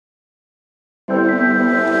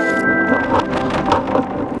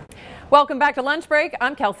Welcome back to Lunch Break.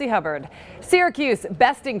 I'm Kelsey Hubbard. Syracuse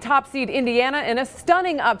besting top seed Indiana in a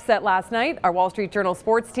stunning upset last night. Our Wall Street Journal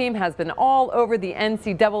sports team has been all over the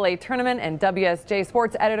NCAA tournament, and WSJ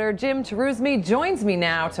sports editor Jim Chairusmi joins me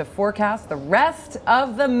now to forecast the rest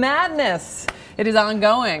of the madness. It is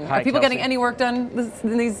ongoing. Hi, Are people Kelsey. getting any work done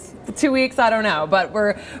in these 2 weeks? I don't know, but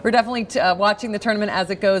we're definitely watching the tournament as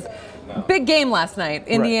it goes. Big game last night,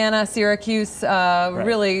 Indiana, Syracuse.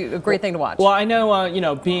 Really a great thing to watch. Well, I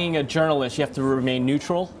know, being a journalist, you have to remain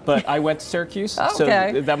neutral, but I went to Syracuse, so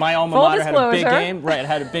that my alma mater had a big game. Right, it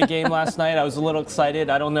had a big game last night. I was a little excited.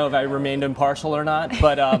 I don't know if I remained impartial or not,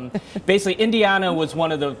 but basically Indiana was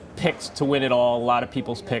one of the picks to win it all. A lot of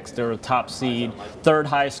people's picks. They're a top seed, third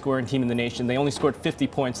highest scoring team in the nation. They only scored 50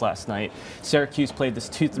 points last night. Syracuse played this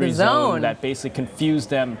 2-3 zone that basically confused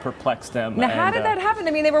them, perplexed them. Now, how did that happen?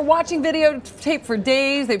 I mean, they were watching videotape for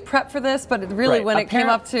days. They prepped for this, but really when it came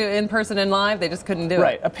up to in-person and live, they just couldn't do it.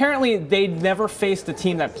 Right. Apparently, they never faced a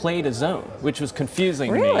team that played a zone, which was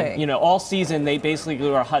confusing to me. You know, all season, they basically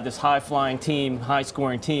were this high-flying team,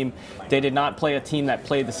 high-scoring team. They did not play a team that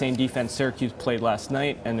played the same defense Syracuse played last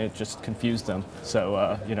night, and it just confused them.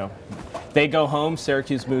 So, they go home,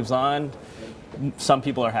 Syracuse moves on. Some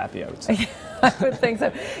people are happy, I would say. I would think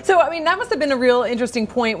so. So, I mean, that must have been a real interesting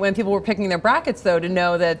point when people were picking their brackets, though, to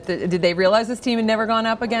know that, did they realize this team had never gone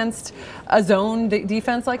up against a zone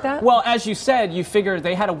defense like that? Well, as you said, you figure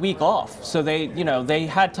they had a week off, so they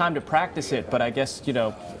had time to practice it, but I guess,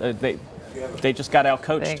 they just got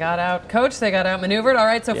out-coached. They got out-coached. They got out-maneuvered. All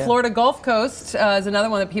right, so Florida Gulf Coast is another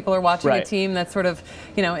one that people are watching, a team that's sort of,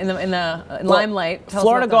 in the limelight.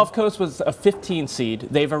 Florida Gulf Coast was a 15 seed.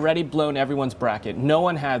 They've already blown everyone's bracket. No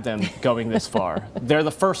one had them going this far. They're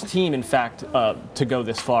the first team, in fact, to go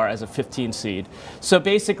this far as a 15 seed. So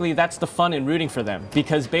basically, that's the fun in rooting for them,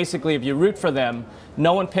 because basically, if you root for them,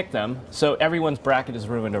 no one picked them, so everyone's bracket is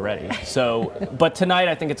ruined already. So, but tonight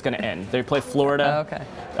I think it's going to end. They play Florida.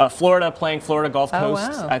 Florida playing Florida Gulf Coast.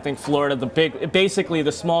 Oh, wow. I think Florida, basically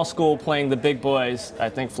the small school playing the big boys. I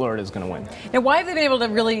think Florida is going to win. Now, why have they been able to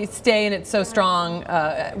really stay in it so strong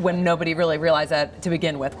when nobody really realized that to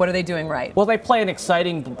begin with? What are they doing right? Well, they play an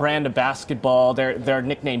exciting brand of basketball. They're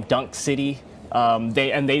nicknamed Dunk City.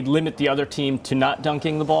 They limit the other team to not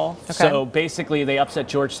dunking the ball. So basically, they upset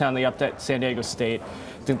Georgetown. They upset San Diego State.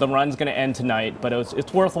 I think the run's going to end tonight, but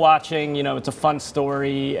it's worth watching. It's a fun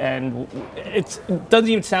story, and it doesn't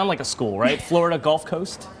even sound like a school, right? Florida Gulf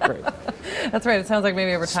Coast. Great. That's right. It sounds like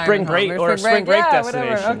maybe a retirement spring break or a spring break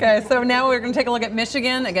destination. Whatever. Okay, so now we're going to take a look at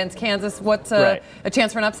Michigan against Kansas. What's a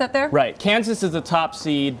chance for an upset there? Right. Kansas is the top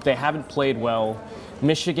seed. They haven't played well.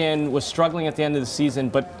 Michigan was struggling at the end of the season,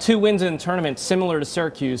 but 2 wins in the tournament, similar to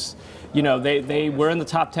Syracuse. They were in the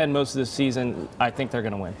top 10 most of the season. I think they're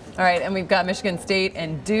going to win. All right, and we've got Michigan State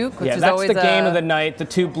and Duke, which is that's always the game of the night. The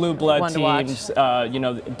 2 blue blood teams.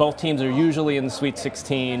 Both teams are usually in the Sweet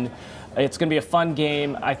 16. It's going to be a fun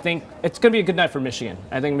game. I think it's going to be a good night for Michigan.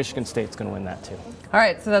 I think Michigan State's going to win that too. All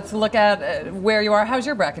right, so let's look at where you are. How's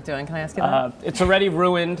your bracket doing? Can I ask you that? It's already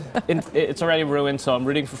ruined. It's already ruined. So I'm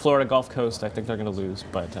rooting for Florida Gulf Coast. I think they're going to lose,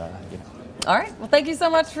 but All right. Well, thank you so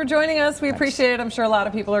much for joining us. We appreciate it. I'm sure a lot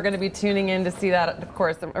of people are going to be tuning in to see that. Of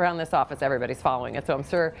course, around this office, everybody's following it, so I'm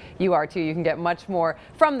sure you are too. You can get much more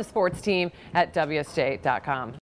from the sports team at WSJ.com.